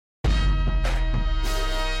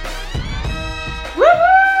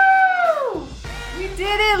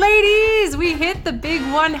hit the big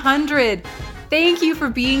 100. Thank you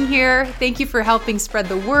for being here. Thank you for helping spread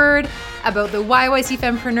the word about the YYC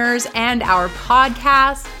Fempreneurs and our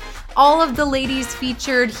podcast. All of the ladies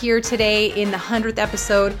featured here today in the 100th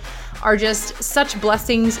episode are just such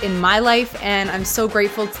blessings in my life, and I'm so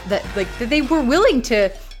grateful that they were willing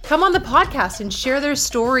to come on the podcast and share their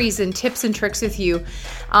stories and tips and tricks with you.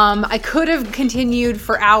 I could have continued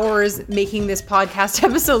for hours making this podcast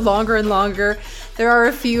episode longer and longer. There are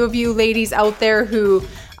a few of you ladies out there who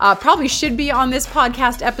probably should be on this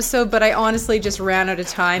podcast episode, but I honestly just ran out of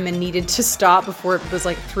time and needed to stop before it was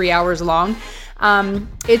like 3 hours long.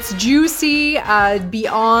 It's juicy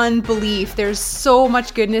beyond belief. There's so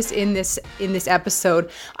much goodness in this episode.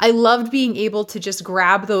 I loved being able to just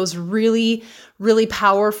grab those really, really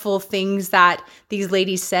powerful things that these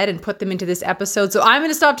ladies said and put them into this episode. So I'm going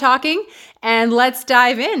to stop talking and let's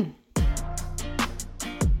dive in.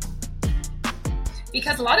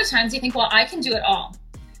 Because a lot of times you think, well, I can do it all.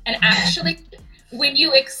 And actually, when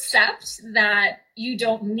you accept that you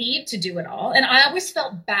don't need to do it all, and I always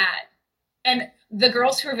felt bad. And the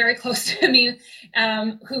girls who are very close to me,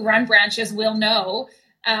 who run branches will know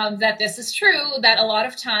that this is true, that a lot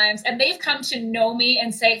of times, and they've come to know me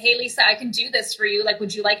and say, hey, Lisa, I can do this for you. Like,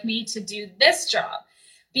 would you like me to do this job?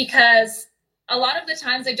 Because a lot of the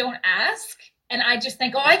times I don't ask and I just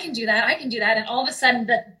think, oh, I can do that. I can do that. And all of a sudden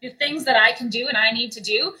the things that I can do and I need to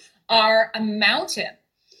do are a mountain.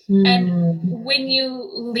 And when you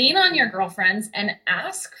lean on your girlfriends and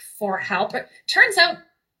ask for help, it turns out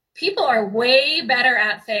people are way better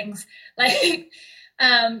at things like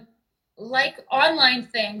online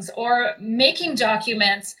things or making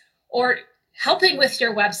documents or helping with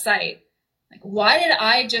your website. Like, why did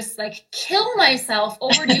I just kill myself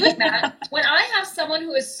over doing that when I have someone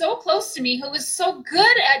who is so close to me, who is so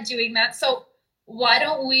good at doing that? So why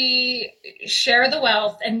don't we share the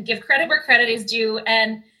wealth and give credit where credit is due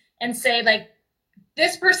and say,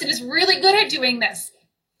 this person is really good at doing this.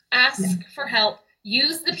 Ask for help.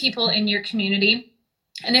 Use the people in your community.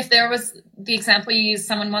 And if there was the example you used,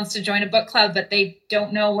 someone wants to join a book club, but they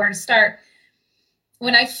don't know where to start.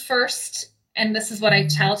 When I first, and this is what I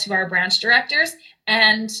tell to our branch directors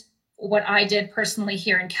and what I did personally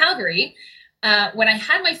here in Calgary, when I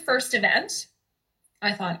had my first event,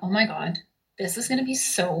 I thought, oh my God, this is going to be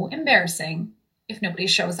so embarrassing if nobody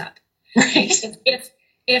shows up. Right.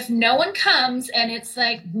 If no one comes and it's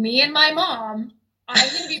like me and my mom, I'm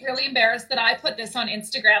going to be really embarrassed that I put this on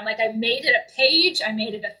Instagram. I made it a page, I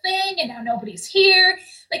made it a thing, and now nobody's here.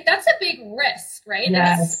 That's a big risk, right?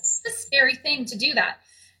 Yes. It's a scary thing to do that.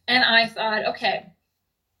 And I thought, okay,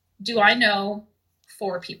 do I know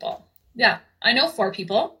 4 people? Yeah, I know 4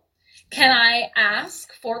 people. Can I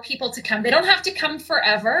ask 4 people to come? They don't have to come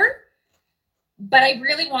forever, but I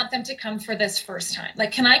really want them to come for this first time.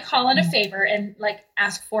 Can I call in a favor and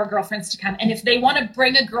ask 4 girlfriends to come? And if they want to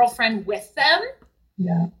bring a girlfriend with them,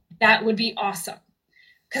 that would be awesome,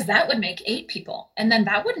 because that would make 8 people, and then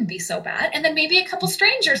that wouldn't be so bad. And then maybe a couple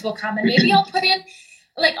strangers will come, and maybe I'll put in,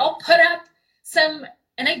 I'll put up some,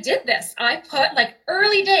 and I did this. I put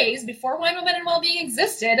early days before Wine, Women, and Wellbeing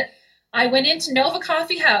existed. I went into Nova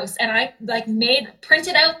Coffee House and I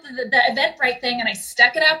printed out the Eventbrite thing, and I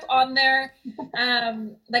stuck it up on their,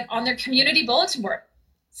 on their community bulletin board.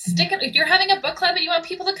 Stick it, if you're having a book club and you want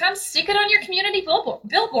people to come, stick it on your community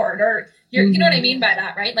billboard or you know what I mean by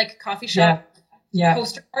that, right? Like a coffee shop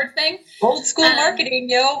poster board thing. Old school marketing,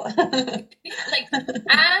 yo.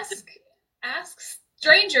 Ask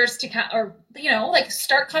strangers to come, or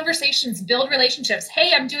start conversations, build relationships.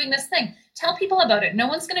 Hey, I'm doing this thing. Tell people about it. No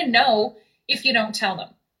one's going to know if you don't tell them.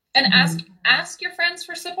 And ask your friends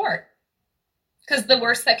for support, because the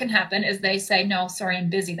worst that can happen is they say, no, sorry, I'm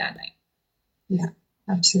busy that night. Yeah.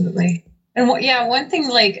 Absolutely. And one thing,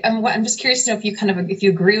 I'm just curious to know if you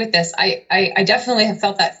agree with this. I definitely have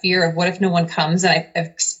felt that fear of what if no one comes, and I've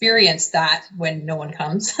experienced that when no one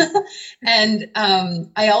comes. And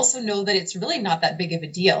I also know that it's really not that big of a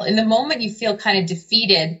deal. In the moment, you feel kind of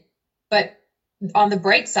defeated, but on the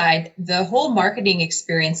bright side, the whole marketing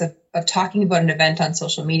experience of talking about an event on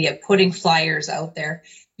social media, putting flyers out there,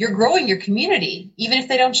 you're growing your community, even if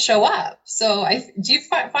they don't show up. So do you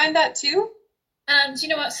find that too? You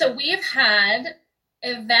know what? So we have had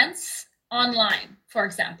events online, for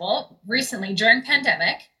example, recently during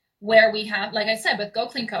pandemic, where we have, like I said, with Go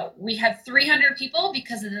Clean Co, we had 300 people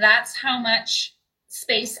because that's how much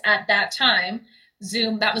space at that time,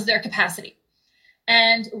 Zoom, that was their capacity.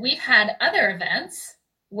 And we've had other events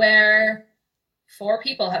where 4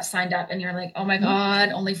 people have signed up and you're like, oh my God,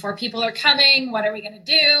 only 4 people are coming. What are we going to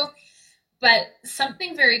do? But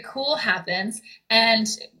something very cool happens. And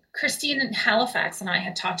Christine in Halifax and I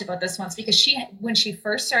had talked about this once, because when she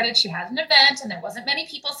first started, she had an event and there wasn't many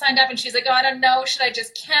people signed up, and she's like, oh, I don't know, should I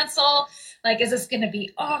just cancel? Like, is this going to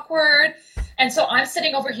be awkward? And so I'm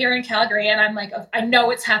sitting over here in Calgary and I'm like, I know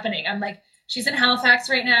it's happening. I'm like, she's in Halifax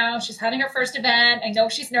right now. She's having her first event. I know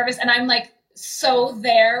she's nervous. And I'm like, so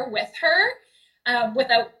there with her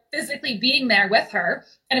without physically being there with her.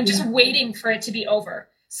 And I'm just waiting for it to be over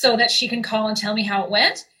so that she can call and tell me how it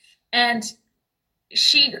went. And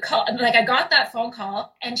she called, like, I got that phone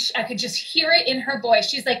call and I could just hear it in her voice.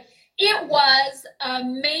 She's like, it was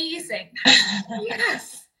amazing.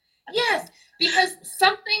 Yes. Because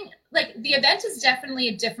something like the event is definitely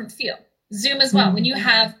a different feel. Zoom as well. When you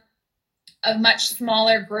have a much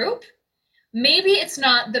smaller group, maybe it's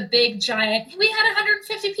not the big giant, we had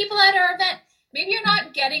 150 people at our event. Maybe you're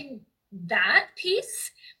not getting that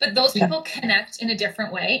piece, but those people connect in a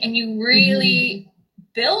different way, and you really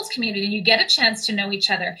build community and you get a chance to know each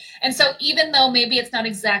other. And so even though maybe it's not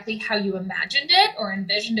exactly how you imagined it or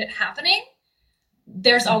envisioned it happening,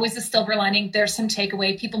 there's always a silver lining. There's some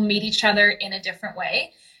takeaway. People meet each other in a different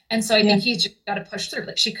way. And so I think you just got to push through.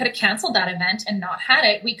 Like, she could have canceled that event and not had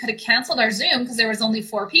it. We could have canceled our Zoom because there was only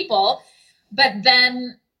 4 people, but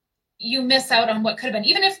then you miss out on what could have been.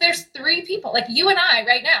 Even if there's 3 people, like you and I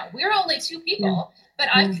right now, we're only 2 people, but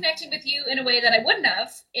I'm connecting with you in a way that I wouldn't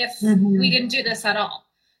have if we didn't do this at all.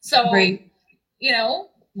 So, you know,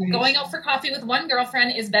 going out for coffee with one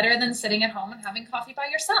girlfriend is better than sitting at home and having coffee by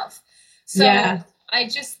yourself. So I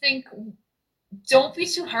just think, don't be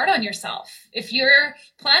too hard on yourself. If you're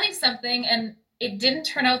planning something and it didn't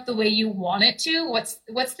turn out the way you want it to, what's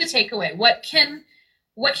the takeaway? What can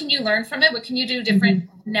you learn from it? What can you do different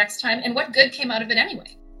next time? And what good came out of it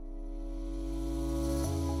anyway?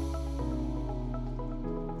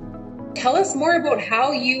 Tell us more about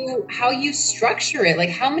how you structure it.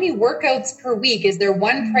 Like, how many workouts per week? Is there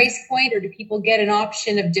one price point, or do people get an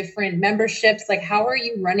option of different memberships? Like, how are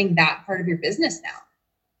you running that part of your business now?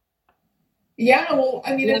 Yeah, well,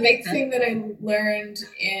 I mean, a big thing that I learned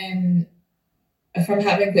from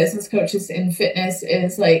having business coaches in fitness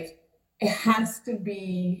is, like, it has to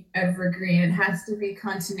be evergreen. It has to be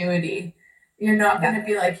continuity. You're not going to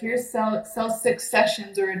be like, here's sell 6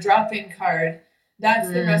 sessions or a drop-in card. That's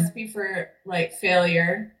the recipe for, like,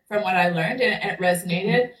 failure from what I learned, and it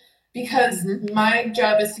resonated because my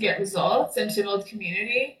job is to get results and to build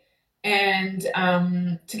community and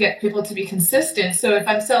to get people to be consistent. So if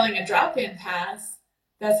I'm selling a drop-in pass,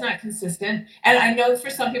 that's not consistent. And I know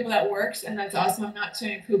for some people that works, and that's awesome. I'm not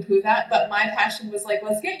trying to poo-poo that, but my passion was like,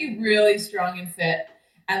 let's get you really strong and fit.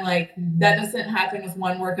 And, like, that doesn't happen with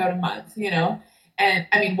one workout a month, you know? And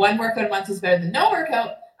I mean, one workout a month is better than no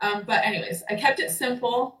workout. But anyways, I kept it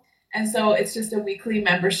simple. And so it's just a weekly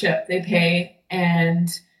membership they pay, and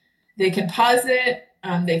they can pause it.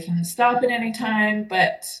 They can stop at any time,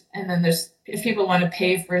 and then if people want to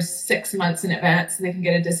pay for 6 months in advance, they can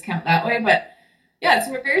get a discount that way. But yeah, it's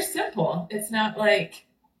very simple. It's not like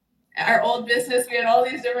our old business. We had all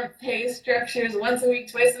these different pay structures: once a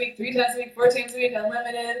week, twice a week, 3 times a week, 4 times a week,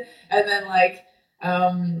 unlimited. And then, like,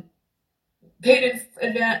 paid in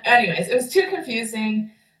advance. Anyways, it was too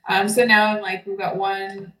confusing. So now I'm like, we've got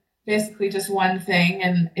basically just one thing,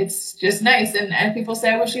 and it's just nice. And people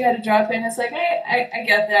say, I wish you had a drop in. It's like, hey, I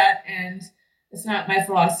get that. And it's not my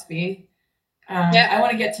philosophy. I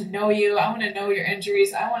want to get to know you. I want to know your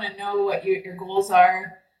injuries. I want to know what your goals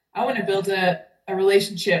are. I want to build a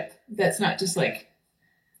relationship that's not just like,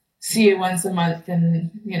 see you once a month.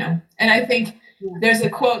 And, you know, and I think there's a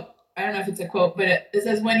quote, I don't know if it's a quote, but it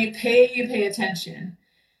says, when you pay attention.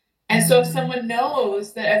 And so if someone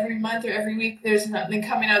knows that every month or every week there's nothing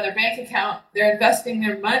coming out of their bank account, they're investing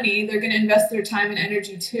their money, they're going to invest their time and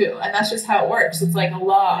energy too. And that's just how it works. It's like a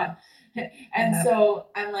law. And so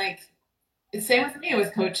I'm like, it's same with me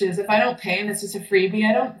with coaches. If I don't pay and it's just a freebie,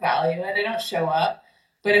 I don't value it. I don't show up.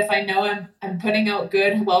 But if I know I'm putting out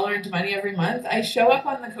good, well-earned money every month, I show up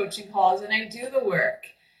on the coaching calls and I do the work.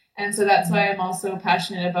 And so that's why I'm also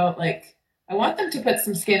passionate about, like, I want them to put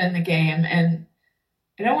some skin in the game, and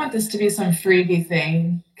I don't want this to be some freebie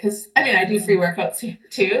thing, because, I mean, I do free workouts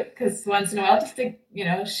too, because once in a while, just to, you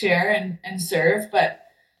know, share and serve. But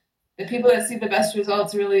the people that see the best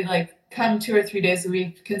results really, like, come 2 or 3 days a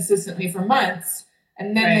week consistently for months,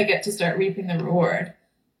 and then they get to start reaping the reward.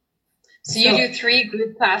 So you do 3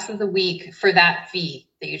 group classes a week for that fee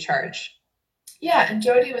that you charge? Yeah, and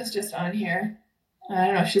Jody was just on here. I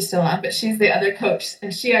don't know if she's still on, but she's the other coach,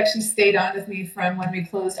 and she actually stayed on with me from when we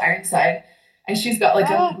closed Ironside. And she's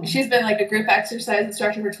got she's been like a group exercise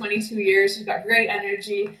instructor for 22 years. She's got great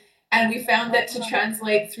energy. And we found that to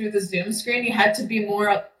translate through the Zoom screen, you had to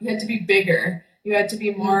be bigger You had to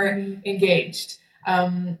be more engaged.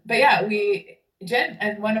 But yeah, Jen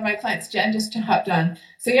and one of my clients, Jen, just hopped on.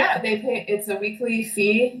 So yeah, they pay, it's a weekly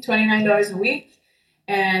fee, $29 a week.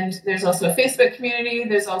 And there's also a Facebook community.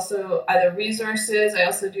 There's also other resources. I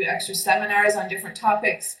also do extra seminars on different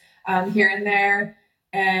topics here and there.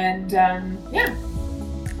 And yeah.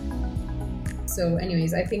 So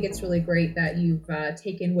anyways, I think it's really great that you've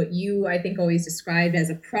taken what you, I think, always described as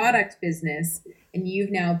a product business, and you've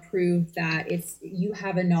now proved that you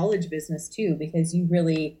have a knowledge business too, because you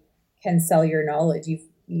really can sell your knowledge.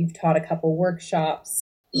 You've taught a couple workshops.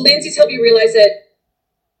 Lindsay's helped me realize that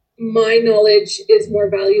my knowledge is more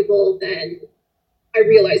valuable than I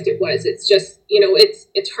realized it was. It's just,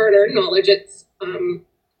 it's hard-earned knowledge. It's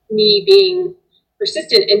me being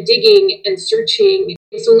persistent and digging and searching.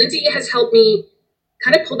 So Lindsay has helped me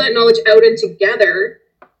kind of pull that knowledge out and together,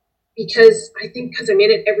 because I think because I'm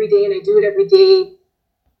in it every day and I do it every day,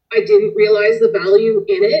 I didn't realize the value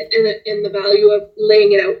in it and the value of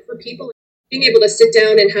laying it out for people. Being able to sit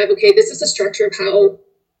down and have, okay, this is the structure of how,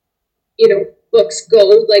 books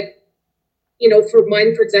go. Like, for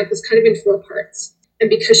mine, for example, is kind of in 4 parts. And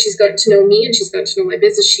because she's gotten to know me and she's gotten to know my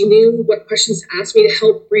business, she knew what questions to ask me to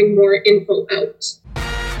help bring more info out.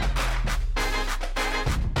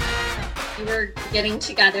 We were getting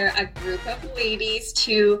together a group of ladies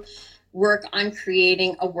to work on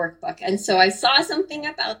creating a workbook. And so I saw something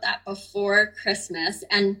about that before Christmas.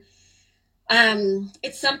 And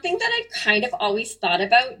it's something that I kind of always thought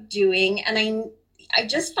about doing. And I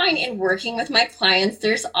just find in working with my clients,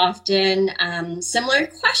 there's often similar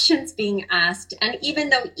questions being asked. And even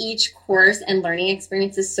though each course and learning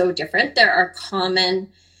experience is so different, there are common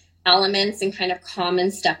elements and kind of common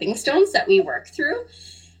stepping stones that we work through.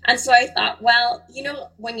 And so I thought, well,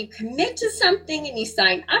 when you commit to something and you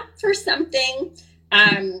sign up for something,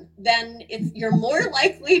 then you're more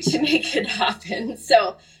likely to make it happen.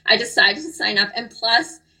 So I decided to sign up. And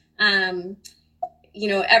plus,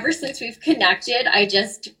 ever since we've connected, I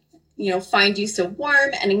just, find you so warm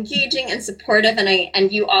and engaging and supportive.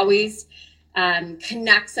 And you always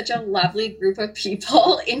connect such a lovely group of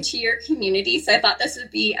people into your community. So I thought this would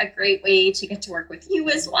be a great way to get to work with you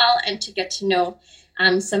as well, and to get to know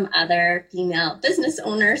some other female business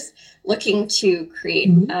owners looking to create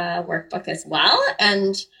a workbook as well.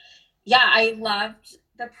 And yeah, I loved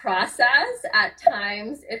the process. At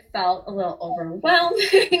times it felt a little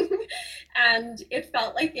overwhelming and it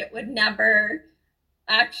felt like it would never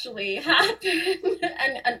actually happen.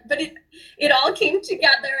 But it all came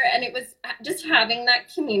together, and it was just having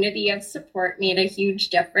that community of support made a huge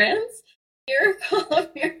difference. Miracle of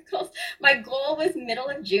miracles. My goal was middle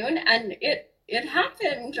of June, and it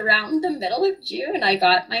happened around the middle of June. I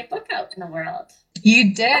got my book out in the world.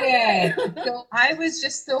 You did it. So I was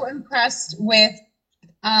just so impressed with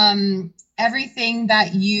everything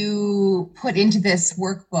that you put into this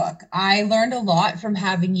workbook. I learned a lot from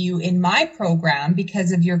having you in my program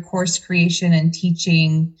because of your course creation and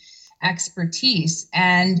teaching expertise.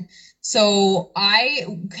 And so I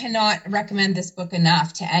cannot recommend this book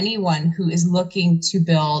enough to anyone who is looking to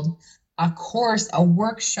build a course, a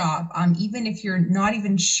workshop, even if you're not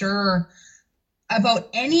even sure about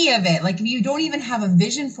any of it. Like if you don't even have a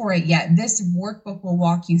vision for it yet, this workbook will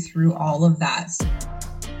walk you through all of that.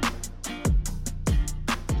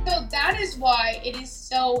 So that is why it is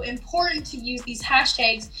so important to use these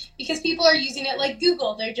hashtags, because people are using it like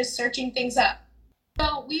Google. They're just searching things up.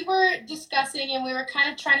 So we were discussing and we were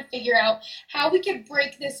kind of trying to figure out how we could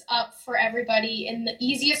break this up for everybody in the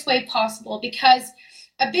easiest way possible, because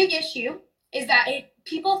a big issue is that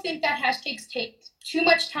people think that hashtags take too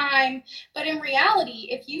much time, but in reality,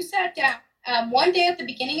 if you sat down one day at the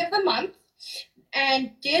beginning of the month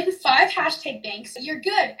and did 5 hashtag banks, you're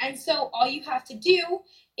good. And so all you have to do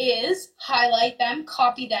is highlight them,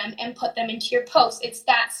 copy them, and put them into your post. It's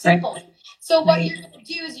that simple. Right. So what you're going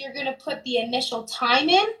to do is you're going to put the initial time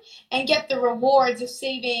in and get the rewards of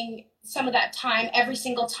saving some of that time every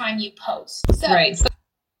single time you post. So,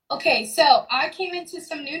 okay, so I came into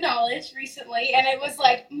some new knowledge recently, and it was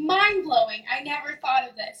like mind-blowing. I never thought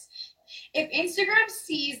of this. If Instagram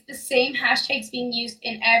sees the same hashtags being used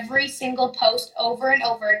in every single post over and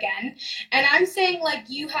over again, and I'm saying like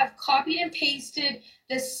you have copied and pasted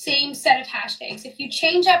the same set of hashtags, if you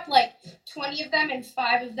change up like 20 of them and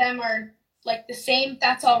 5 of them are like the same,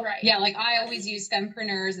 that's all right. Yeah, like I always use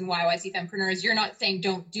Fempreneurs and YYC Fempreneurs. You're not saying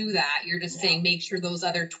don't do that. You're just saying make sure those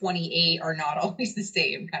other 28 are not always the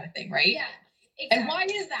same kind of thing, right? Yeah. Exactly. And why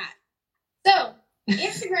is that? So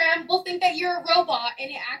Instagram will think that you're a robot, and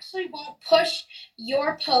it actually won't push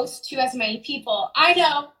your post to as many people. I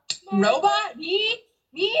know. Robot? Me?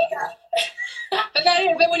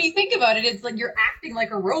 But when you think about about it, it's like you're acting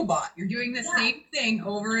like a robot. You're doing the same thing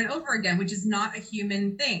over and over again, which is not a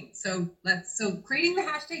human thing. So creating the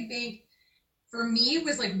hashtag bank for me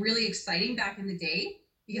was like really exciting back in the day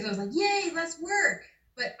because I was like, yay, let's work.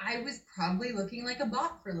 But I was probably looking like a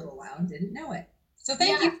bot for a little while and didn't know it. So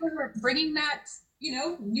thank you for bringing that,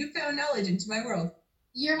 newfound knowledge into my world.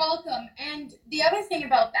 You're welcome. And the other thing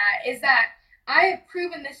about that is that I have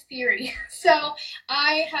proven this theory. So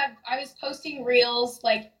I was posting reels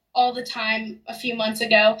like all the time a few months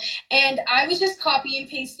ago, and I was just copy and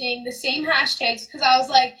pasting the same hashtags because I was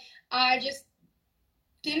like, I just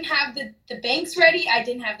didn't have the banks ready. I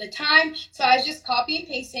didn't have the time. So I was just copy and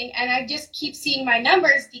pasting, and I just keep seeing my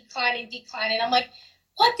numbers decline. And I'm like,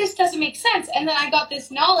 what? This doesn't make sense. And then I got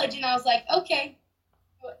this knowledge, and I was like, okay.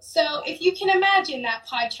 So if you can imagine that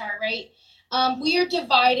pie chart, right? We are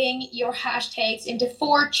dividing your hashtags into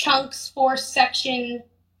 4 chunks, 4 section,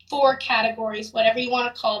 4 categories, whatever you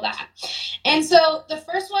want to call that. And so the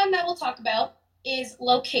first one that we'll talk about is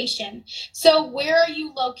location. So where are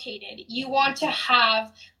you located? You want to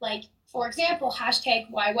have, like, for example,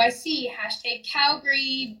 hashtag YYC, hashtag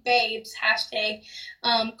Calgary Babes, hashtag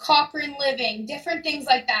Cochrane Living, different things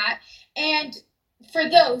like that. And for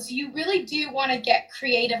those, you really do want to get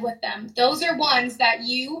creative with them. Those are ones that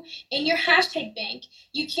you, in your hashtag bank,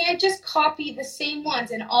 you can't just copy the same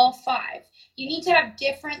ones in all 5. You need to have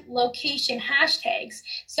different location hashtags.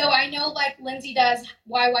 So I know like Lindsay does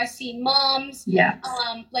YYC moms. Yeah.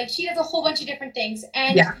 Like she does a whole bunch of different things.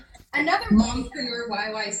 And another Mompreneur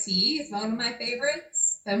YYC is one of my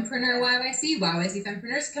favorites. Fempreneur YYC, YYC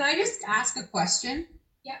Fempreneurs. Can I just ask a question?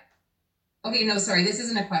 Yeah. Okay, no, sorry, this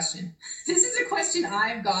isn't a question. This is a question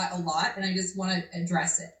I've got a lot, and I just want to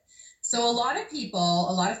address it. So a lot of people,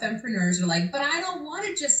 a lot of fempreneurs are like, but I don't want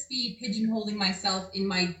to just be pigeonholing myself in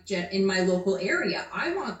my local area.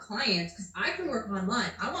 I want clients because I can work online.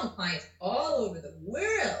 I want clients all over the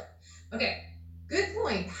world. Okay, good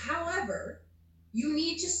point. However, you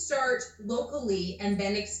need to start locally and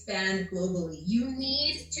then expand globally. You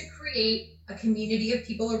need to create a community of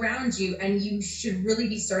people around you, and you should really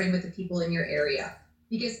be starting with the people in your area.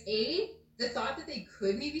 Because the thought that they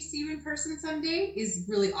could maybe see you in person someday is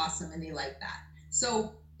really awesome, and they like that.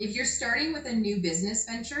 So if you're starting with a new business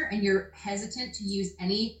venture and you're hesitant to use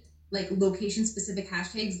any like location specific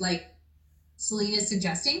hashtags like Selena's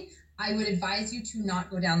suggesting, I would advise you to not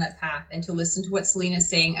go down that path and to listen to what Selena's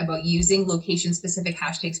saying about using location specific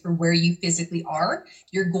hashtags for where you physically are.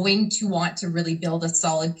 You're going to want to really build a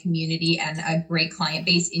solid community and a great client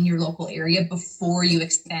base in your local area before you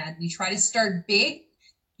expand. You try to start big,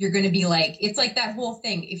 you're going to be like, it's like that whole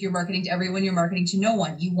thing. If you're marketing to everyone, you're marketing to no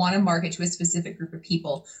one. You want to market to a specific group of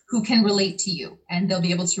people who can relate to you, and they'll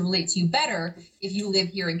be able to relate to you better if you live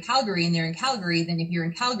here in Calgary and they're in Calgary than if you're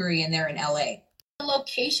in Calgary and they're in LA.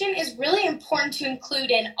 Location is really important to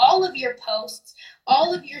include in all of your posts,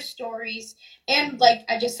 all of your stories, and like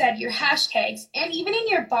I just said, your hashtags, and even in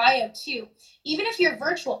your bio too. Even if you're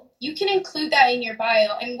virtual, you can include that in your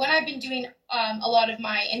bio. And when I've been doing a lot of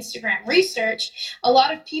my Instagram research, a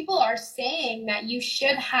lot of people are saying that you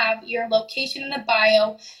should have your location in the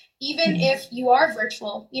bio, even if you are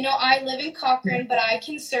virtual. You know, I live in Cochrane, but I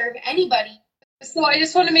can serve anybody. So I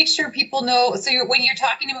just want to make sure people know. So when you're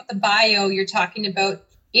talking about the bio, you're talking about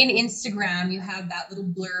in Instagram, you have that little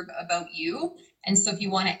blurb about you. And so if you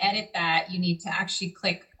want to edit that, you need to actually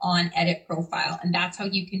click on edit profile. And that's how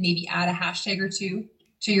you can maybe add a hashtag or two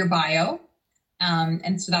to your bio.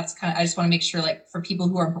 And so that's kind of, I just want to make sure, like, for people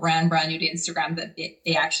who are brand new to Instagram, that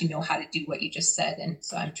they actually know how to do what you just said. And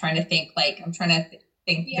so I'm trying to think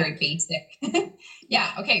very basic.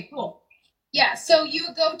 Yeah. Okay, cool. Yeah. So you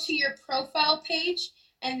would go to your profile page,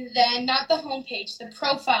 and then not the home page, the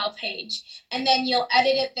profile page, and then you'll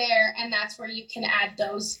edit it there. And that's where you can add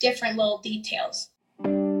those different little details.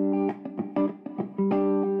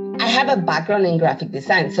 I have a background in graphic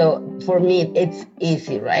design, so for me, it's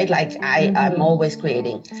easy, right? Like I'm always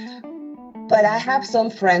creating. But I have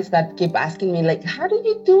some friends that keep asking me, like, how do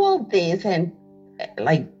you do all this and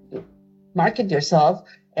like market yourself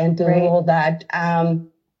and do all that?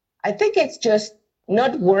 I think it's just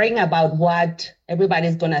not worrying about what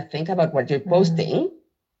everybody's going to think about what you're posting.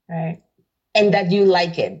 Right. And that you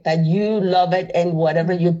like it, that you love it, and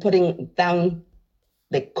whatever you're putting down,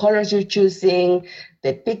 the colors you're choosing,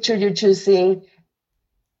 the picture you're choosing,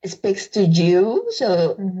 it speaks to you.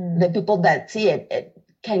 So the people that see it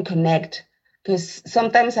can connect. Because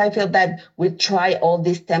sometimes I feel that we try all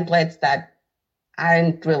these templates that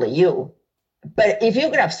aren't really you. But if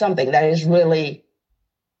you grab something that is really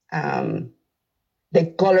the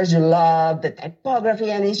colors you love, the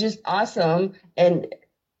typography, and it's just awesome, and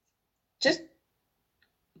just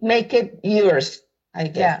make it yours. I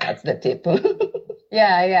guess that's the tip.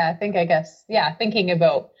 Thinking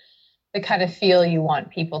about the kind of feel you want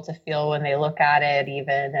people to feel when they look at it,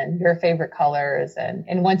 even, and your favorite colors.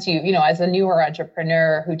 And once you as a newer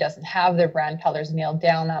entrepreneur who doesn't have their brand colors nailed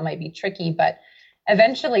down, that might be tricky. But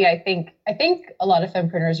eventually, I think a lot of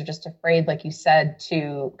fempreneurs are just afraid, like you said,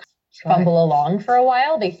 to fumble along for a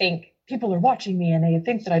while. They think people are watching me and they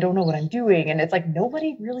think that I don't know what I'm doing. And it's like,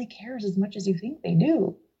 nobody really cares as much as you think they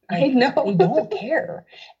do. Like, I know. They don't care.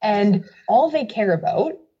 And all they care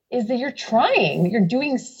about is that you're trying, you're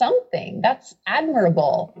doing something. That's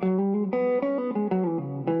admirable.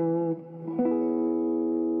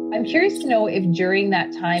 I'm curious to know if during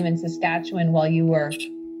that time in Saskatchewan, while you were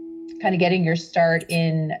kind of getting your start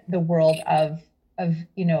in the world of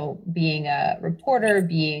being a reporter,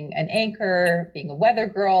 being an anchor, being a weather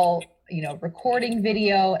girl, recording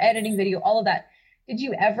video, editing video, all of that, did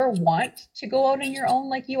you ever want to go out on your own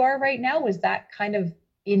like you are right now? Was that kind of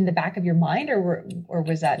in the back of your mind, or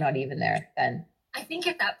was that not even there then? I think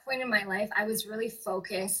at that point in my life, I was really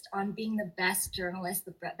focused on being the best journalist,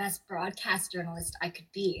 the best broadcast journalist I could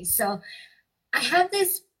be. So I have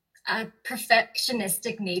this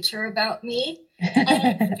perfectionistic nature about me.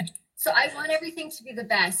 And so I want everything to be the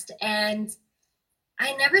best. And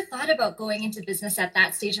I never thought about going into business at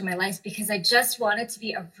that stage of my life because I just wanted to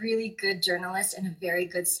be a really good journalist and a very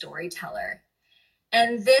good storyteller.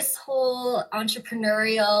 And this whole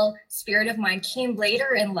entrepreneurial spirit of mine came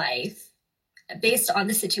later in life based on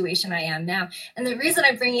the situation I am now. And the reason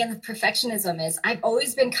I'm bringing in the perfectionism is I've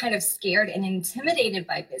always been kind of scared and intimidated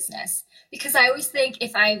by business because I always think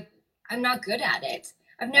if I'm not good at it.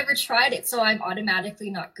 I've never tried it, so I'm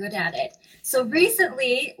automatically not good at it. So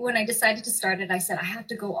recently, when I decided to start it, I said, I have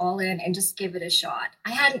to go all in and just give it a shot.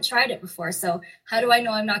 I hadn't tried it before, so how do I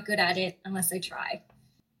know I'm not good at it unless I try?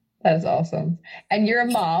 That's awesome. And you're a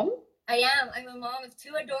mom? I am. I'm a mom of 2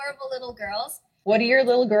 adorable little girls. What do your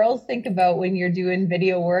little girls think about when you're doing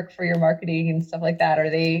video work for your marketing and stuff like that? Are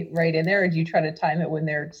they right in there, or do you try to time it when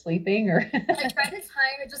they're sleeping? Or I try to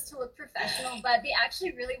time it just to look professional, but they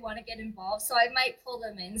actually really want to get involved. So I might pull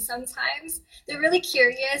them in sometimes. They're really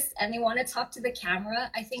curious and they want to talk to the camera.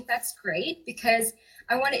 I think that's great because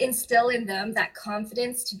I want to instill in them that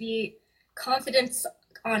confidence, to be confident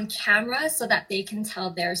on camera so that they can tell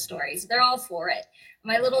their stories. They're all for it.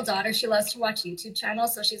 My little daughter, she loves to watch YouTube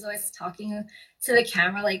channels, so she's always talking to the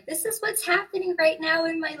camera like, this is what's happening right now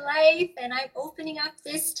in my life, and I'm opening up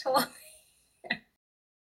this toy. But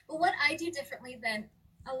what I do differently than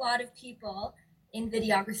a lot of people in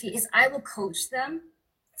videography is I will coach them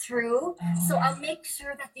through. So I'll make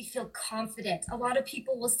sure that they feel confident. A lot of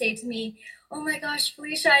people will say to me, oh my gosh,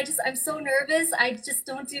 Felicia, I'm so nervous. I just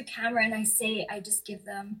don't do camera. And I just give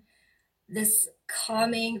them this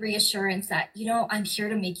calming reassurance that, I'm here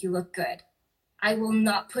to make you look good. I will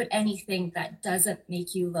not put anything that doesn't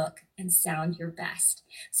make you look and sound your best.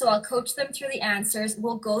 So I'll coach them through the answers.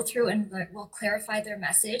 We'll go through and we'll clarify their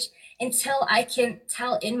message until I can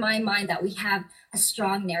tell in my mind that we have a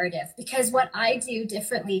strong narrative. Because what I do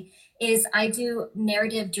differently is I do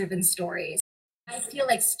narrative-driven stories. I feel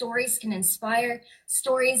like stories can inspire,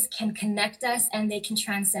 stories can connect us, and they can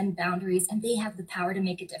transcend boundaries, and they have the power to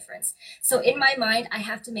make a difference. So in my mind, I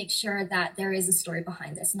have to make sure that there is a story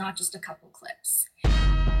behind this, not just a couple clips.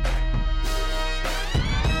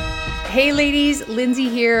 Hey ladies, Lindsay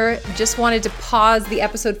here. Just wanted to pause the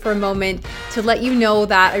episode for a moment to let you know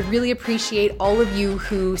that I really appreciate all of you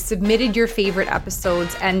who submitted your favorite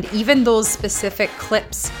episodes and even those specific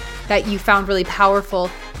clips that you found really powerful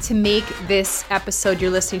to make this episode you're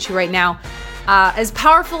listening to right now as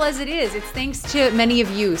powerful as it is. It's thanks to many of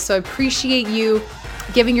you. So I appreciate you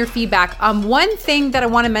giving your feedback. One thing that I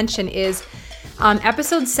want to mention is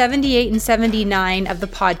episode 78 and 79 of the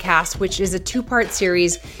podcast, which is a 2-part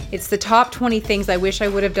series. It's the top 20 things I wish I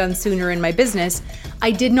would have done sooner in my business. I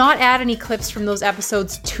did not add any clips from those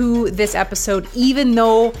episodes to this episode, even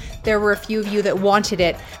though there were a few of you that wanted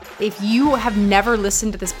it. If you have never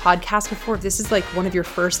listened to this podcast before, if this is like one of your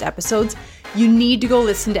first episodes, you need to go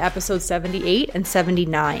listen to episode 78 and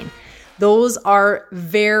 79. Those are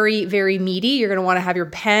very, very meaty. You're going to want to have your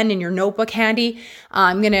pen and your notebook handy.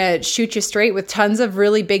 I'm going to shoot you straight with tons of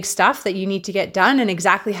really big stuff that you need to get done and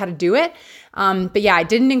exactly how to do it. But yeah, I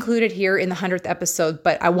didn't include it here in the 100th episode,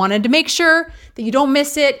 but I wanted to make sure that you don't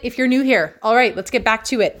miss it if you're new here. All right, let's get back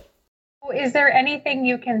to it. Is there anything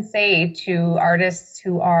you can say to artists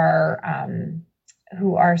who are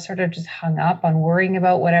sort of just hung up on worrying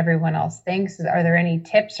about what everyone else thinks? Are there any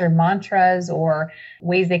tips or mantras or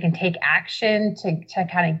ways they can take action to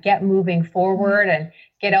kind of get moving forward and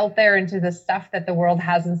get out there into the stuff that the world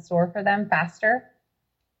has in store for them faster?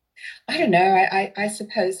 I don't know. I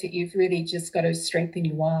suppose that you've really just got to strengthen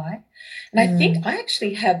your why. And I think I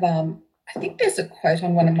actually have, I think there's a quote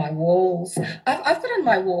on one of my walls. I've got on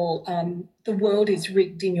my wall, the world is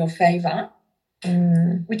rigged in your favor,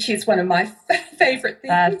 which is one of my favorite things.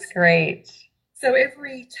 That's great. So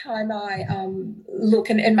every time I look,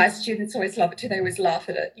 and my students always love it too, they always laugh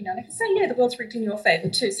at it, and I can say, yeah, the world's rigged in your favor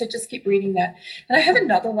too. So just keep reading that. And I have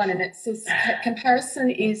another one, and it says, comparison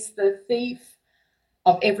is the thief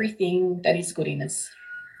of everything that is good in us.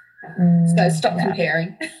 So stop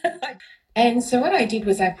comparing. And so what I did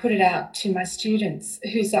was I put it out to my students,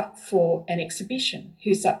 who's up for an exhibition,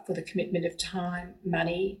 who's up for the commitment of time,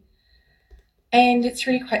 money. And it's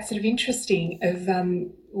really quite sort of interesting of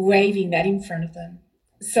waving that in front of them.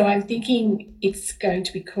 So I'm thinking it's going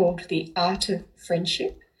to be called The Art of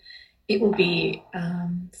Friendship. It will be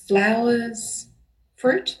flowers,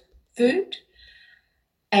 fruit, food,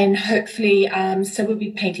 and hopefully, so we'll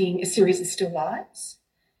be painting a series of still lifes.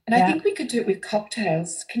 And I think we could do it with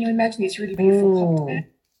cocktails. Can you imagine these really beautiful cocktails?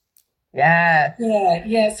 Yeah.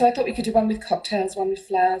 Yeah. So I thought we could do one with cocktails, one with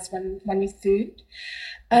flowers, one with food.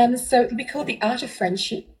 So it'll be called The Art of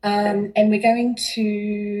Friendship. And we're going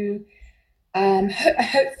to,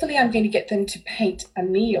 hopefully I'm going to get them to paint a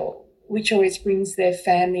meal, which always brings their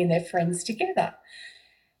family and their friends together.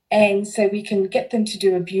 And so we can get them to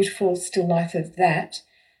do a beautiful still life of that.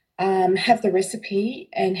 Have the recipe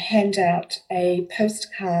and hand out a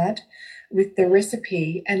postcard with the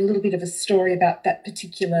recipe and a little bit of a story about that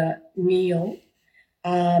particular meal,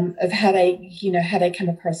 of how they, how they come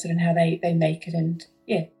across it and how they make it. And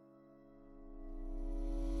yeah.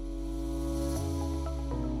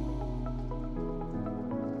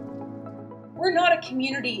 We're not a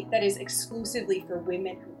community that is exclusively for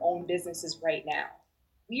women who own businesses right now.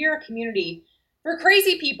 We are a community for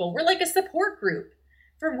crazy people. We're like a support group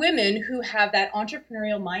for women who have that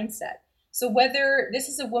entrepreneurial mindset. So whether this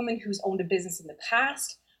is a woman who's owned a business in the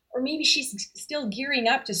past, or maybe she's still gearing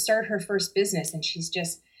up to start her first business and she's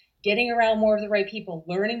just getting around more of the right people,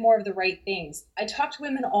 learning more of the right things. I talk to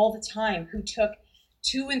women all the time who took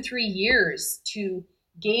 2 and 3 years to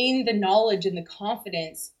gain the knowledge and the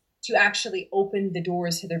confidence to actually open the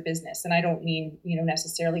doors to their business. And I don't mean,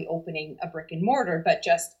 necessarily opening a brick and mortar, but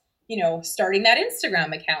just starting that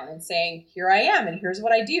Instagram account and saying, here I am and here's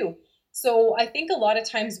what I do. So I think a lot of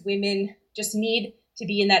times women just need to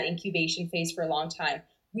be in that incubation phase for a long time.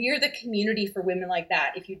 We are the community for women like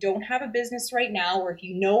that. If you don't have a business right now, or if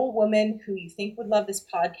you know a woman who you think would love this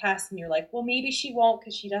podcast and you're like, well, maybe she won't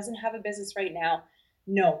because she doesn't have a business right now.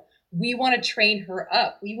 No, we want to train her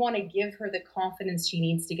up. We want to give her the confidence she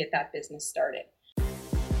needs to get that business started.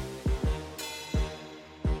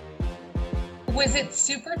 Was it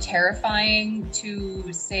super terrifying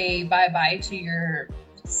to say bye-bye to your,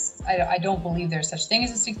 I don't believe there's such thing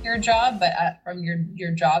as a secure job, but from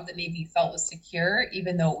your job that maybe you felt was secure,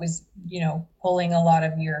 even though it was, pulling a lot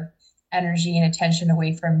of your energy and attention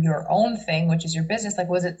away from your own thing, which is your business? Like,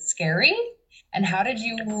 was it scary? And how did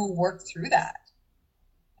you work through that?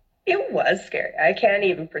 It was scary. I can't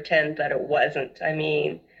even pretend that it wasn't. I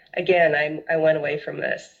mean, again, I went away from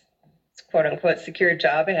this quote unquote secure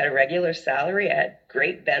job. I had a regular salary. I had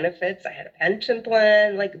great benefits. I had a pension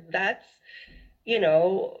plan. Like that's,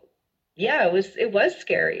 yeah, it was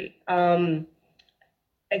scary.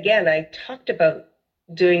 Again, I talked about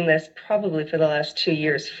doing this probably for the last 2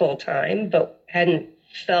 years full time, but hadn't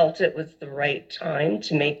felt it was the right time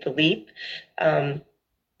to make the leap.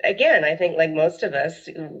 Again, I think like most of us,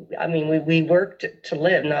 I mean, we worked to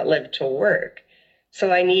live, not live to work.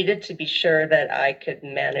 So I needed to be sure that I could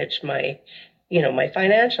manage my, my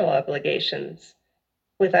financial obligations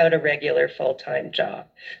without a regular full-time job.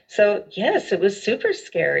 So yes, it was super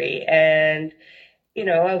scary. And,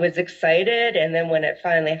 I was excited. And then when it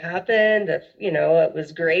finally happened, it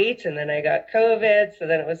was great. And then I got COVID. So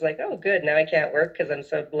then it was like, oh, good. Now I can't work because I'm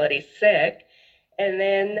so bloody sick. And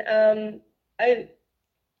then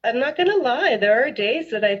I'm not going to lie. There are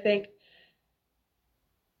days that I think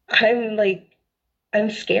I'm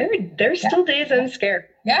scared. There's still days I'm scared.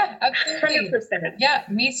 Yeah, absolutely. 100%. Yeah,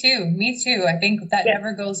 me too. I think that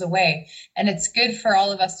never goes away. And it's good for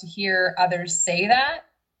all of us to hear others say that.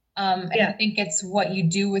 And I think it's what you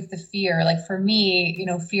do with the fear. Like for me,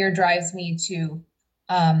 fear drives me to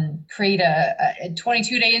create a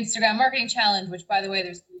 22-day Instagram marketing challenge, which by the way,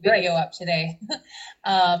 there's a video up today.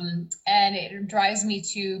 And it drives me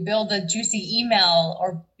to build a juicy email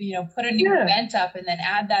or, put a new event up and then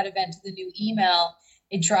add that event to the new email.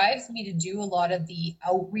 It drives me to do a lot of the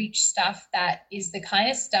outreach stuff that is the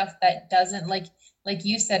kind of stuff that doesn't, like, like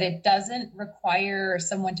you said, it doesn't require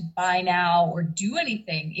someone to buy now or do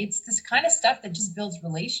anything. It's this kind of stuff that just builds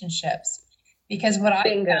relationships. Because what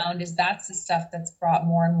I found is that's the stuff that's brought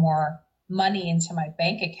more and more money into my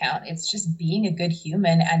bank account. It's just being a good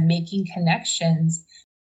human and making connections.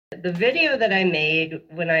 The video that I made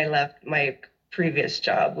when I left my previous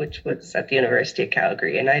job, which was at the University of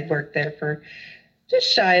Calgary, and I'd worked there for just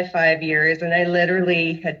shy of 5 years, and I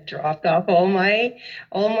literally had dropped off all my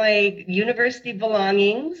university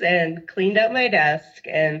belongings and cleaned out my desk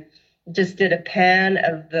and just did a pan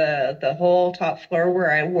of the whole top floor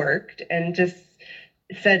where I worked and just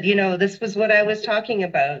said, this was what I was talking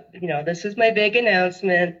about. This is my big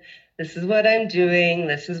announcement. This is what I'm doing.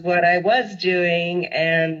 This is what I was doing.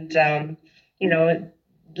 And,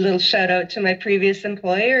 little shout out to my previous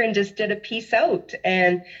employer, and just did a peace out.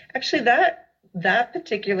 And actually that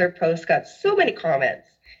particular post got so many comments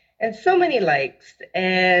and so many likes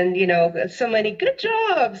and, so many good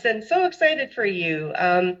jobs and so excited for you.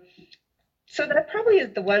 So that probably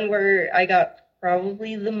is the one where I got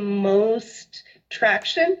probably the most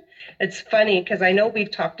traction. It's funny because I know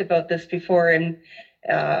we've talked about this before in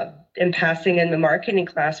passing in the marketing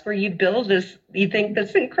class, where you think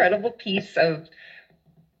this incredible piece of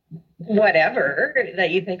whatever that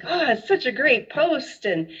you think, it's such a great post,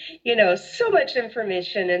 and so much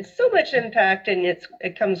information and so much impact, and it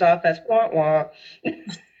comes off as wah wah.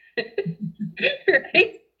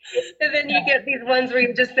 Right? And then you get these ones where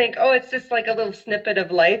you just think, it's just like a little snippet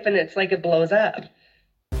of life, and it's like it blows up.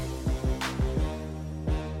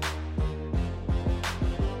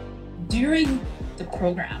 During the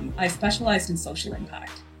program, I specialized in social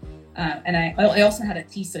impact. And I also had a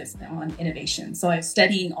thesis on innovation. So I was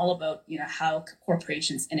studying all about, how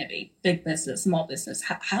corporations innovate, big business, small business.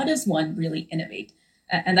 How does one really innovate?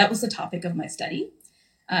 And that was the topic of my study.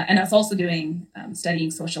 And I was also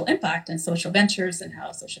studying social impact and social ventures and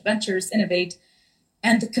how social ventures innovate.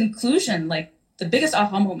 And the conclusion, like the biggest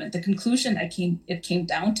aha moment, the conclusion it came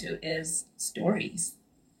down to is stories.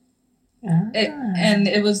 And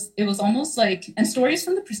it was almost like, and stories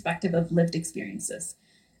from the perspective of lived experiences.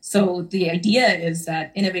 So the idea is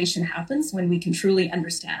that innovation happens when we can truly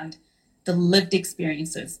understand the lived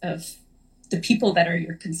experiences of the people that are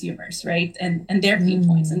your consumers, right? And their pain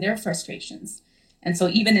points and their frustrations. And so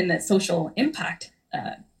even in the social impact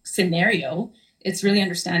scenario, it's really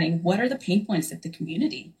understanding what are the pain points of the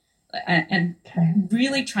community and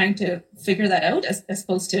really trying to figure that out as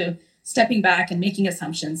opposed to stepping back and making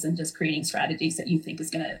assumptions and just creating strategies that you think is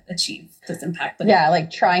going to achieve this impact. But like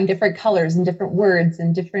trying different colors and different words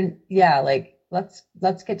and different,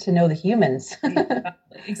 let's get to know the humans.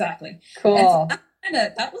 Exactly. Cool. And so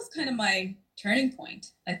that was kind of my turning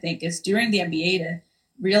point, I think, is during the MBA to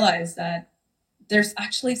realize that there's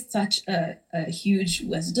actually such a huge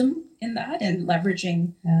wisdom in that and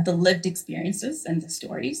leveraging the lived experiences and the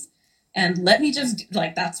stories. And let me just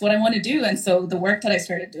that's what I want to do. And so the work that I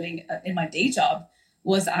started doing in my day job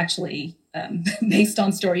was actually based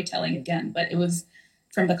on storytelling again, but it was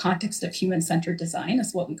from the context of human-centered design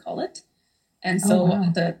is what we call it. And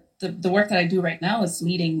so the work that I do right now is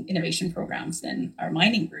leading innovation programs in our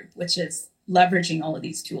mining group, which is leveraging all of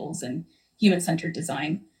these tools and human-centered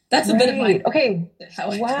design. That's a bit of my... Okay.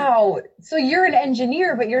 Wow. So you're an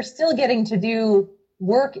engineer, but you're still getting to do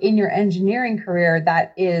work in your engineering career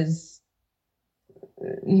that is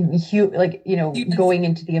going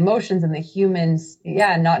into the emotions and the humans,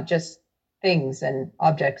 not just things and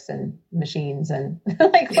objects and machines and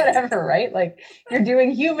whatever, right? Like you're doing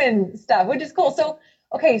human stuff, which is cool. So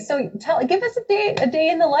give us a day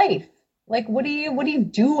in the life. Like what do you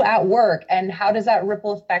do at work, and how does that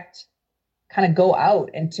ripple effect kind of go out,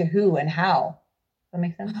 and to who and how? Does that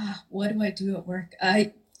make sense? What do I do at work?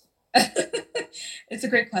 It's a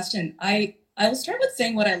great question. I will start with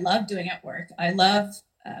saying what I love doing at work. I love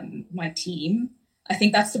my team. I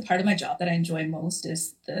think that's the part of my job that I enjoy most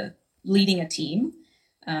is the leading a team.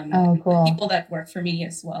 Cool. People that work for me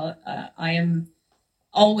as well. I am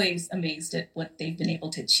always amazed at what they've been able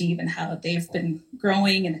to achieve and how they've been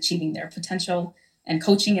growing and achieving their potential and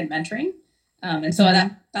coaching and mentoring. And so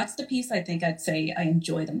that's the piece I think I'd say I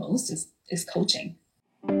enjoy the most is coaching.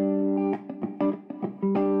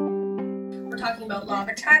 Talking about law of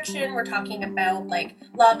attraction, we're talking about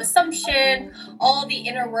law of assumption, all the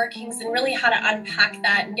inner workings, and really how to unpack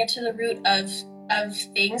that and get to the root of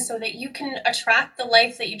things so that you can attract the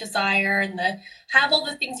life that you desire and have all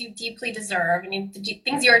the things you deeply deserve and the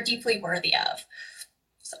things you are deeply worthy of.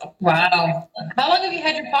 So wow. How long have you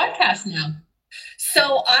had your podcast now?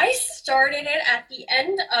 So I started it at the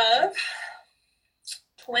end of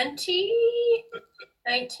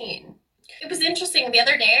 2019. It was interesting. The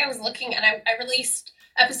other day I was looking and I released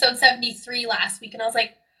episode 73 last week and I was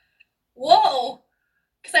like, whoa.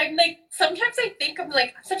 Because I'm like, sometimes I think I'm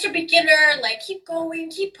like, I'm such a beginner, like keep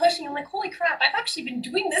going, keep pushing. I'm like, holy crap, I've actually been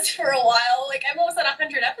doing this for a while. Like I'm almost at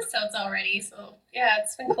 100 episodes already. So yeah,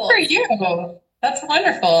 it's been cool. Good for you. That's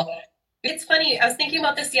wonderful. It's funny. I was thinking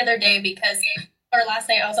about this the other day last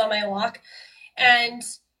night I was on my walk and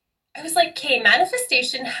I was like, okay,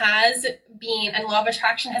 manifestation has been, and law of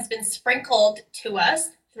attraction has been sprinkled to us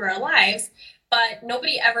through our lives, but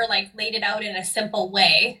nobody ever like laid it out in a simple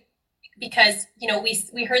way because, you know,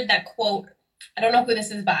 we heard that quote. I don't know who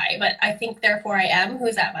this is by, but I think therefore I am. Who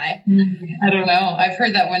is that by? I don't know. I've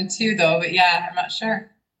heard that one too, though, but yeah, I'm not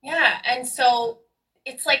sure. Yeah. And so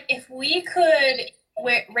it's like, if we could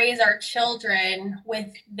raise our children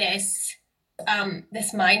with this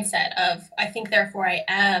mindset of I think therefore I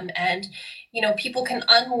am, and you know, people can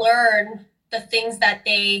unlearn the things that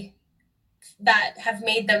have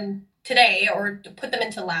made them today or put them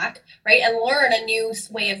into lack, right, and learn a new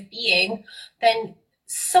way of being, then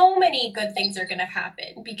so many good things are going to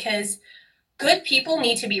happen because good people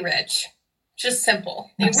need to be rich. Just simple.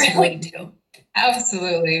 They really do.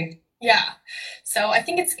 Absolutely. Yeah. So I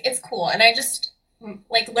think it's cool, and I just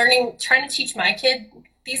like trying to teach my kid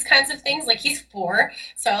these kinds of things. Like he's 4,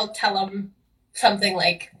 so I'll tell him something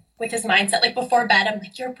like with his mindset, like before bed, I'm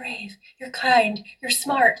like, you're brave, you're kind, you're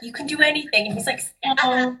smart, you can do anything. And he's like,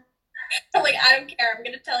 I'm like, I don't care. I'm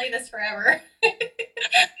going to tell you this forever.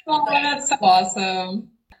 Oh, that's so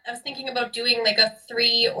awesome. I was thinking about doing like a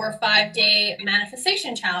 3 or 5 day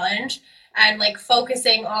manifestation challenge and like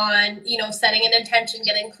focusing on, you know, setting an intention,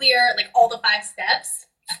 getting clear, like all the 5 steps.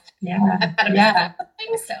 Yeah.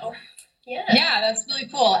 So yeah, that's really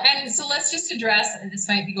cool. And so let's just address, and this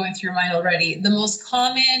might be going through your mind already, the most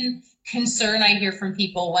common concern I hear from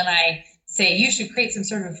people when I say you should create some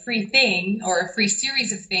sort of free thing or a free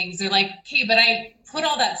series of things. They're like, okay, but I put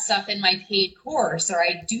all that stuff in my paid course, or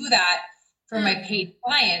I do that for my paid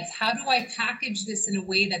clients. How do I package this in a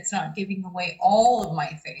way that's not giving away all of my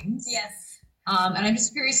things? Yes. And I'm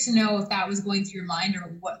just curious to know if that was going through your mind,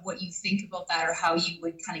 or what you think about that, or how you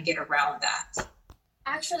would kind of get around that.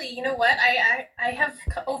 Actually, you know what? I have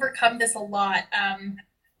overcome this a lot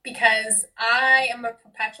because I am a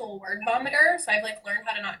perpetual word vomiter. So I've like learned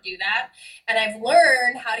how to not do that. And I've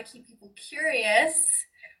learned how to keep people curious,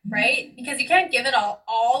 right? Because you can't give it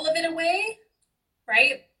all of it away,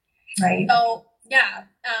 right? Right. So yeah.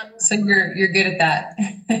 So you're good at that.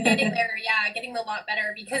 Getting a lot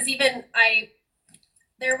better, because even I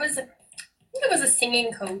think it was a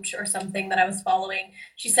singing coach or something that I was following.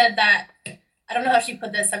 She said that, I don't know how she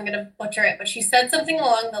put this, I'm going to butcher it, but she said something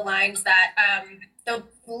along the lines that the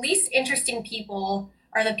least interesting people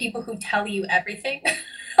are the people who tell you everything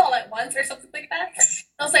all at once, or something like that.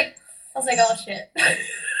 I was like, oh shit.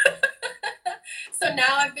 So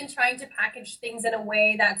now I've been trying to package things in a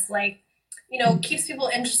way that's like, you know, keeps people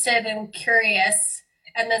interested and curious,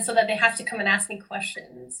 and then so that they have to come and ask me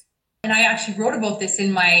questions. And I actually wrote about this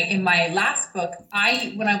in my last book.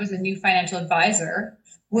 When I was a new financial advisor,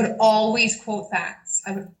 would always quote facts.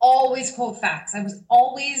 I would always quote facts. I was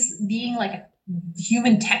always being like a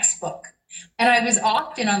human textbook. And I was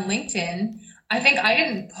often on LinkedIn. I think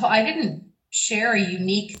I didn't share a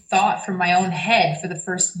unique thought from my own head for the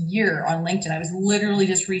first year on LinkedIn. I was literally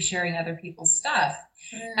just resharing other people's stuff.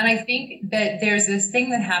 And I think that there's this thing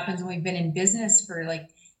that happens when we've been in business for like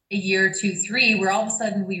a year, 2, 3, where all of a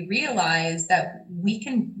sudden we realize that we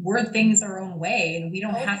can word things our own way, and we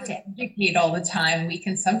don't have to educate all the time. We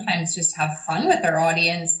can sometimes just have fun with our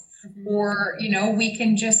audience, or, you know, we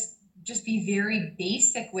can just be very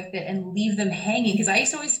basic with it and leave them hanging. Because I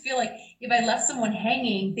used to always feel like if I left someone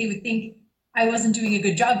hanging, they would think I wasn't doing a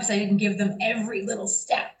good job because I didn't give them every little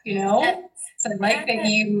step, you know? Yes. So I like that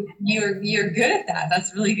you're good at that.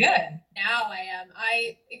 That's really good. Now I am.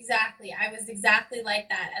 I was exactly like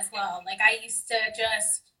that as well. Like I used to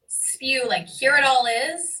just spew like, here it all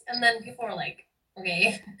is. And then people were like,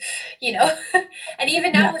 okay, you know, and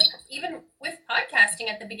even now, even with podcasting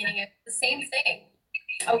at the beginning, it's the same thing.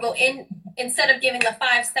 I'll go in, instead of giving the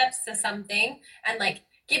 5 steps to something and like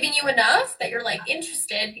giving you enough that you're like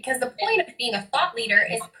interested, because the point of being a thought leader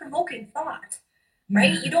is provoking thought,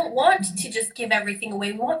 right? You don't want to just give everything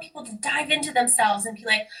away. We want people to dive into themselves and be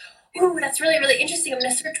like, ooh, that's really, really interesting. I'm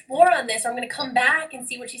going to search more on this, or I'm going to come back and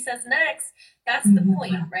see what she says next. That's the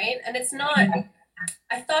point, right? And it's not,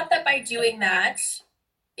 I thought that by doing that,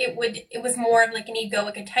 it was more of like an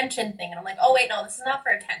egoic attention thing. And I'm like, oh wait, no, this is not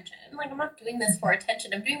for attention. I'm like, I'm not doing this for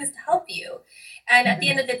attention. I'm doing this to help you. And at the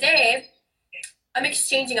end of the day, I'm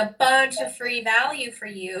exchanging a bunch of free value for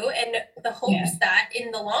you in the hopes that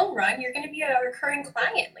in the long run, you're going to be a recurring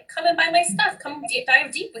client. Like, come and buy my stuff. Come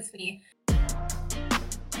dive deep with me.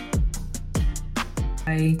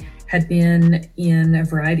 I had been in a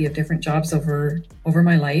variety of different jobs over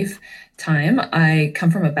my lifetime. I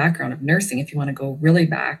come from a background of nursing, if you want to go really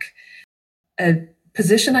back. A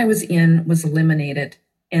position I was in was eliminated,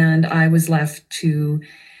 and I was left to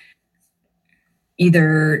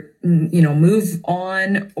either, move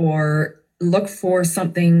on or look for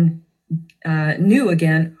something new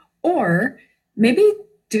again, or maybe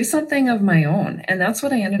do something of my own. And that's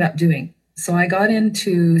what I ended up doing. So I got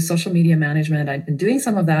into social media management. I'd been doing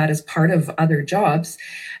some of that as part of other jobs.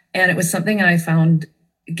 And it was something I found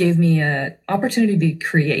gave me an opportunity to be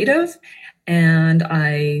creative. And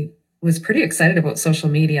I was pretty excited about social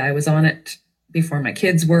media. I was on it before my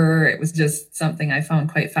kids were. It was just something I found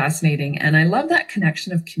quite fascinating. And I love that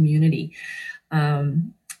connection of community.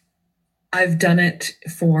 I've done it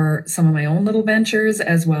for some of my own little ventures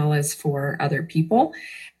as well as for other people.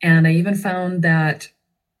 And I even found that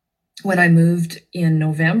when I moved in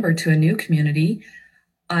November to a new community,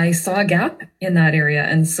 I saw a gap in that area.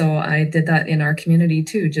 And so I did that in our community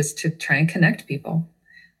too, just to try and connect people.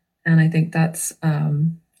 And I think that's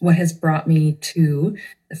what has brought me to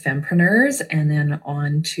the Fempreneurs and then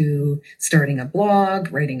on to starting a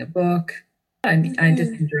blog, writing a book. I did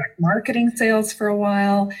some direct marketing sales for a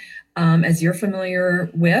while. As you're familiar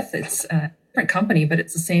with, it's a different company, but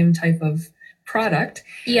it's the same type of product.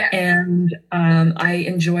 Yeah. And I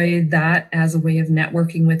enjoy that as a way of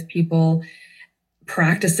networking with people,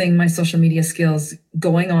 practicing my social media skills,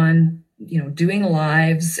 going on, doing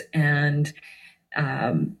lives and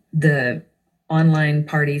the online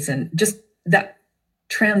parties, and just that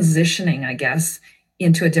transitioning, I guess,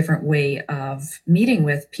 into a different way of meeting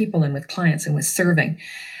with people and with clients and with serving.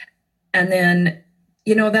 And then,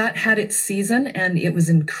 that had its season and it was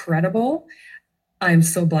incredible. I'm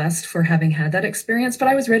so blessed for having had that experience, but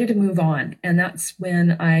I was ready to move on. And that's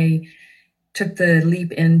when I took the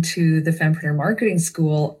leap into the Fempreneur Marketing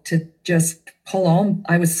School to just pull on.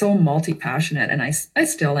 I was so multi-passionate, and I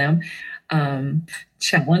still am.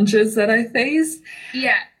 Challenges that I face.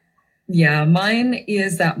 Yeah, mine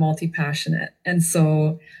is that multi-passionate. And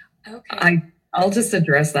so I'll just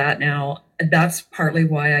address that now. That's partly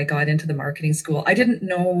why I got into the marketing school. I didn't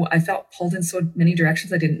know, I felt pulled in so many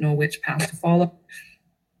directions. I didn't know which path to follow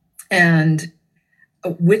and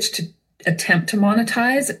which to attempt to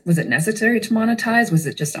monetize. Was it necessary to monetize? Was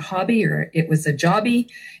it just a hobby, or it was a jobby?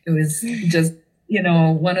 It was just,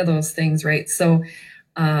 one of those things, right? So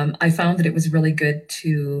I found that it was really good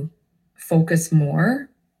to focus more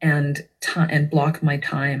and block my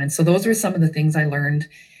time. And so those were some of the things I learned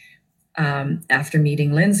after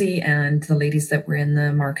meeting Lindsay and the ladies that were in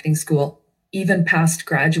the marketing school, even past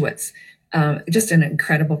graduates. Just an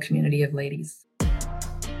incredible community of ladies.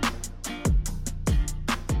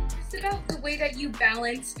 It's about the way that you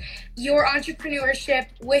balance your entrepreneurship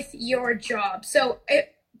with your job. So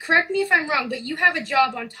correct me if I'm wrong, but you have a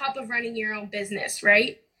job on top of running your own business,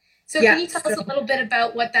 right? So can you tell us a little bit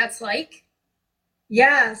about what that's like?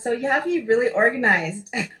 Yeah, so you have to be really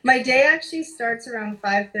organized. My day actually starts around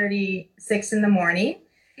 5:36 in the morning,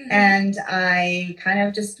 and I kind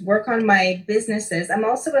of just work on my businesses. I'm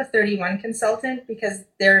also a 31 consultant because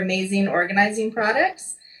they're amazing organizing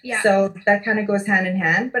products. Yeah. So that kind of goes hand in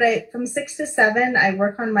hand. But from 6 to 7, I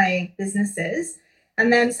work on my businesses.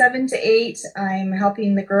 And then 7 to 8, I'm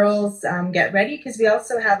helping the girls get ready because we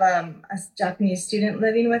also have a Japanese student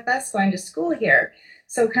living with us going to school here.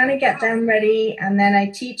 So kind of get them ready. And then I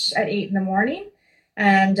teach at 8 in the morning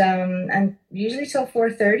and I'm usually till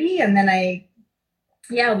 4:30. And then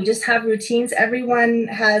we just have routines. Everyone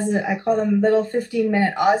has, I call them little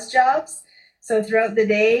 15-minute Oz jobs. So throughout the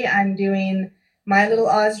day, I'm doing my little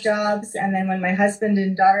Oz jobs. And then when my husband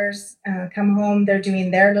and daughters come home, they're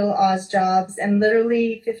doing their little Oz jobs. And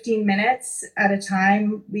literally 15 minutes at a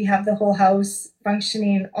time, we have the whole house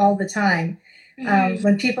functioning all the time.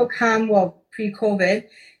 When people come, pre-COVID,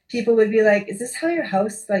 people would be like, is this how your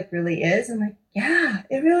house really is? I'm like, yeah,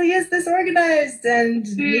 it really is this organized and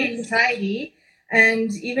neat and tidy.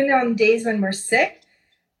 And even on days when we're sick,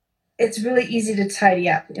 it's really easy to tidy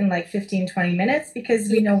up in 15, 20 minutes because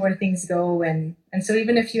we know where things go. And so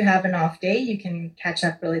even if you have an off day, you can catch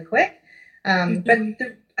up really quick. But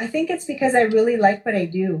I think it's because I really like what I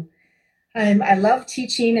do. I love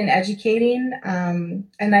teaching and educating,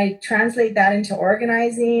 and I translate that into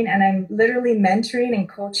organizing, and I'm literally mentoring and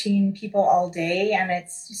coaching people all day, and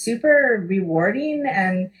it's super rewarding,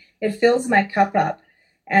 and it fills my cup up.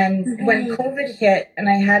 And when COVID hit and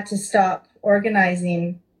I had to stop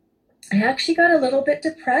organizing, I actually got a little bit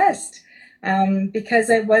depressed because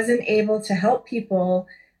I wasn't able to help people.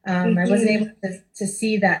 I wasn't able to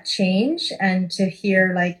see that change and to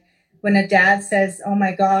hear, like, when a dad says, oh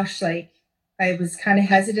my gosh, like, I was kind of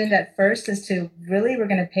hesitant at first as to really, we're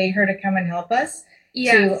going to pay her to come and help us.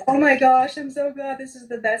 To, oh my gosh, I'm so glad this is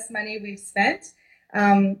the best money we've spent.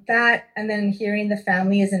 That, and then hearing the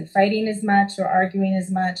family isn't fighting as much or arguing as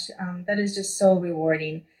much, that is just so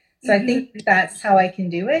rewarding. So I think that's how I can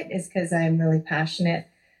do it, is because I'm really passionate.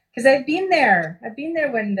 Because I've been there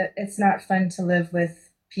when it's not fun to live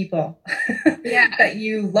with people that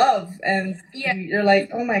you love. And you're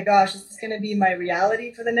like, oh my gosh, is this going to be my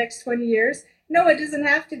reality for the next 20 years? No, it doesn't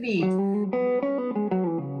have to be.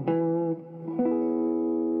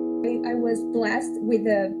 I was blessed with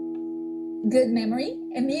a good memory,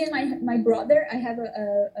 and me and my brother, I have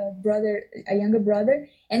a younger brother,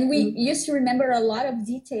 and we used to remember a lot of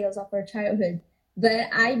details of our childhood, but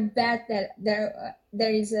I bet that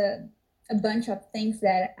there is a bunch of things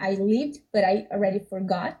that I lived but I already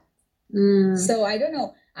forgot. So I don't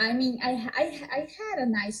know, I mean, I had a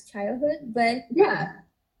nice childhood, but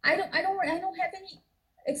I don't have any,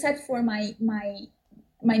 except for my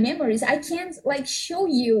memories. I can't like show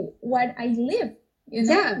you what I lived, you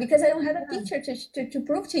know, because I don't have a picture to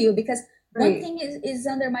prove to you, because one thing is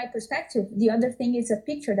under my perspective. The other thing is a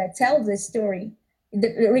picture that tells the story,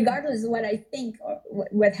 regardless of what I think or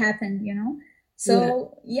what happened, you know?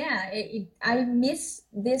 So I miss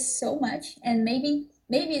this so much. And maybe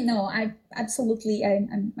no, I'm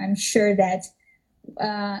sure that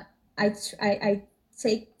I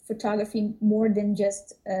take photography more than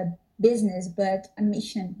just a business, but a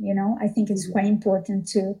mission, you know? I think it's quite important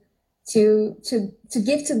to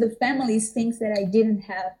give to the families things that I didn't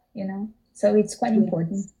have, you know? So it's quite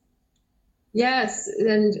important. Yes.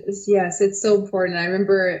 And yes, it's so important. I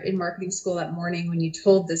remember in marketing school that morning when you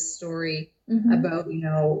told this story about, you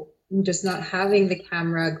know, just not having the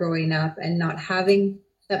camera growing up and not having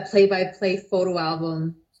that play-by-play photo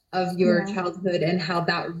album of your childhood, and how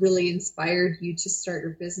that really inspired you to start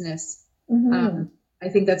your business. I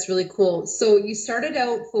think that's really cool. So you started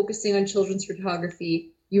out focusing on children's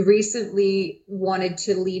photography. You recently wanted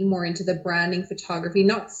to lean more into the branding photography,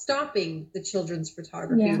 not stopping the children's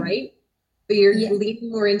photography, right? But you're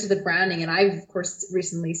leaning more into the branding. And I've, of course,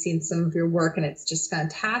 recently seen some of your work, and it's just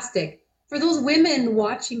fantastic. For those women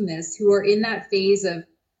watching this who are in that phase of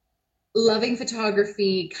loving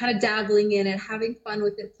photography, kind of dabbling in it, having fun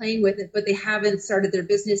with it, playing with it, but they haven't started their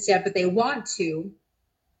business yet, but they want to,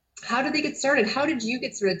 how do they get started? How did you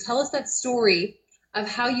get started? Tell us that story of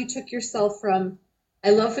how you took yourself from,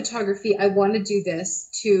 I love photography, I want to do this,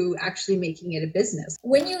 to actually making it a business.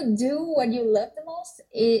 When you do what you love the most,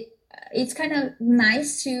 it's kind of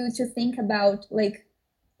nice to think about like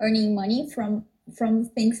earning money from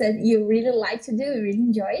things that you really like to do, you really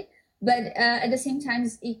enjoy. But at the same time,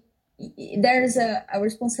 there's a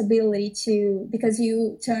responsibility to, because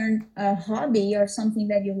you turn a hobby or something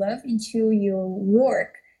that you love into your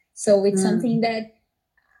work. So it's something that,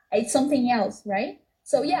 it's something else, right?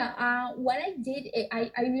 So what I did,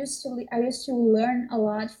 I used to learn a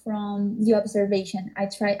lot from the observation. I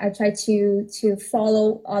try to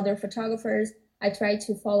follow other photographers. I try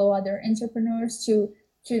to follow other entrepreneurs to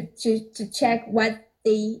check what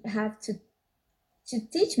they have to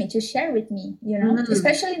teach me, to share with me, you know,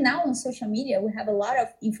 especially now on social media, we have a lot of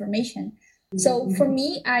information. So for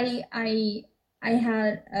me, I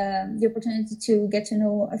had the opportunity to get to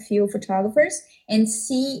know a few photographers and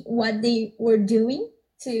see what they were doing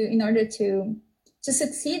in order to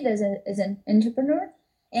succeed as an entrepreneur,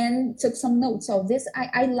 and took some notes. So this,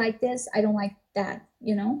 I like this, I don't like that,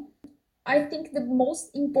 you know. I think the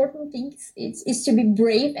most important thing is to be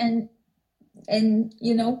brave and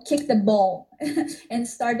you know, kick the ball and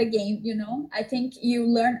start the game, you know. I think you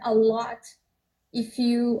learn a lot if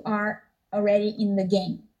you are already in the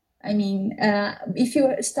game. I mean, if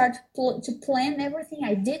you start to plan everything,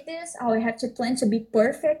 I did this, I have to plan to be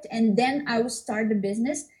perfect, and then I will start the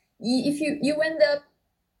business. If you end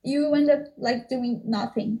up like doing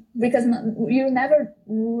nothing, because you're never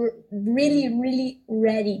really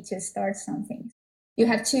ready to start something. You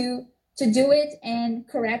have to do it and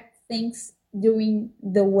correct things doing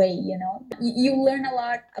the way, you know. You learn a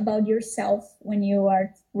lot about yourself when you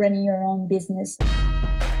are running your own business.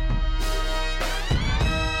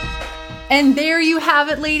 And there you have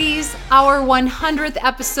it, ladies. Our 100th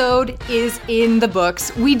episode is in the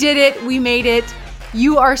books. We did it. We made it.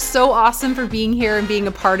 You are so awesome for being here and being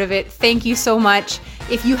a part of it. Thank you so much.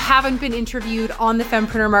 If you haven't been interviewed on the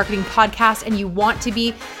Fempreneur Marketing Podcast and you want to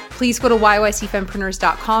be, please go to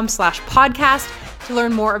yycfempreneurs.com/podcast to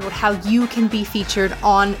learn more about how you can be featured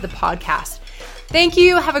on the podcast. Thank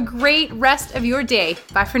you. Have a great rest of your day.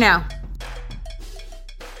 Bye for now.